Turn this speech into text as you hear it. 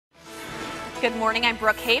Good morning, I'm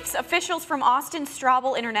Brooke Hapes. Officials from Austin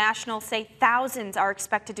Straubel International say thousands are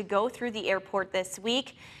expected to go through the airport this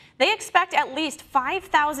week. They expect at least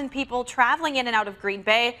 5,000 people traveling in and out of Green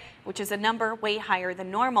Bay, which is a number way higher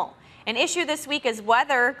than normal. An issue this week is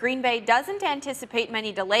weather. Green Bay doesn't anticipate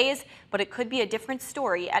many delays, but it could be a different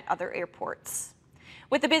story at other airports.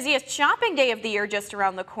 With the busiest shopping day of the year just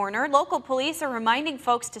around the corner, local police are reminding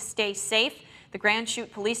folks to stay safe. The Grand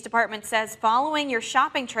Chute Police Department says following your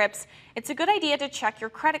shopping trips, it's a good idea to check your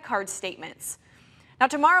credit card statements. Now,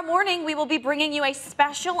 tomorrow morning, we will be bringing you a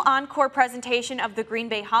special encore presentation of the Green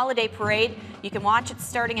Bay Holiday Parade. You can watch it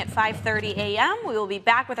starting at 5:30 a.m. We will be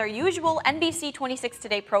back with our usual NBC26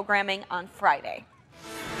 Today programming on Friday.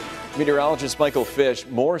 Meteorologist Michael Fish,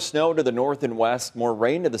 more snow to the north and west, more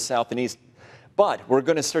rain to the south and east. But we're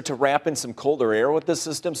going to start to wrap in some colder air with this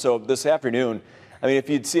system. So this afternoon,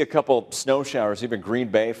 if you'd see a couple snow showers, even Green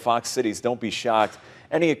Bay, Fox Cities, don't be shocked.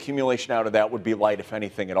 Any accumulation out of that would be light, if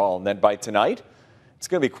anything at all. And then by tonight, it's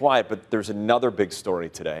going to be quiet, but there's another big story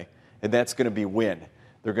today, and that's going to be wind.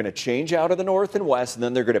 They're going to change out of the north and west, and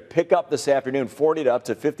then they're going to pick up this afternoon, 40 to up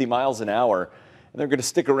to 50 miles an hour. And they're going to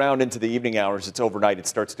stick around into the evening hours. It's overnight. It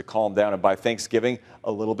starts to calm down, and by Thanksgiving,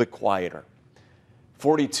 a little bit quieter.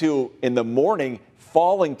 42 in the morning.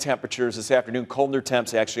 Falling temperatures this afternoon, colder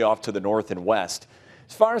temps actually off to the north and west.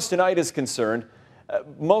 As far as tonight is concerned,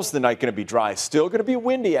 most of the night going to be dry. Still going to be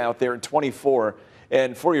windy out there at 24.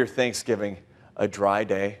 And for your Thanksgiving, a dry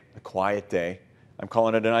day, a quiet day. I'm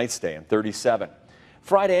calling it a nice day in 37.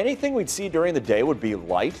 Friday, anything we'd see during the day would be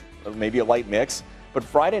light, or maybe a light mix. But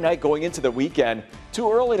Friday night going into the weekend, too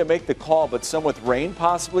early to make the call, but some with rain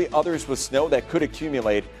possibly, others with snow that could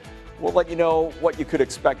accumulate. We'll let you know what you could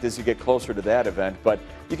expect as you get closer to that event, but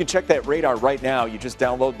you can check that radar right now. You just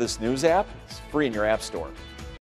download this news app. It's free in your app store.